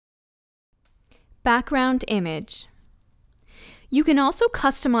Background image. You can also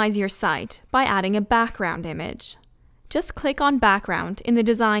customize your site by adding a background image. Just click on Background in the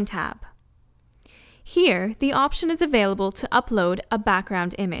Design tab. Here, the option is available to upload a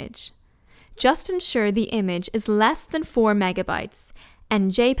background image. Just ensure the image is less than 4 megabytes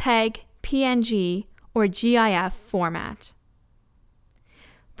and JPEG, PNG, or GIF format.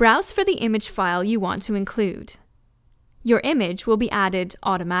 Browse for the image file you want to include. Your image will be added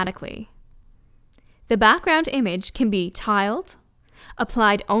automatically. The background image can be tiled,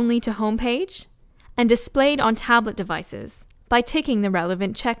 applied only to homepage, and displayed on tablet devices by ticking the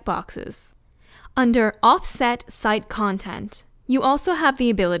relevant checkboxes. Under Offset Site Content, you also have the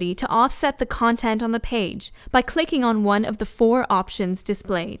ability to offset the content on the page by clicking on one of the 4 options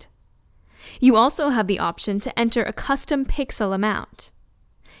displayed. You also have the option to enter a custom pixel amount.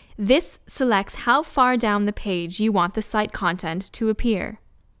 This selects how far down the page you want the site content to appear.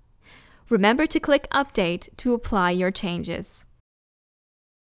 Remember to click Update to apply your changes.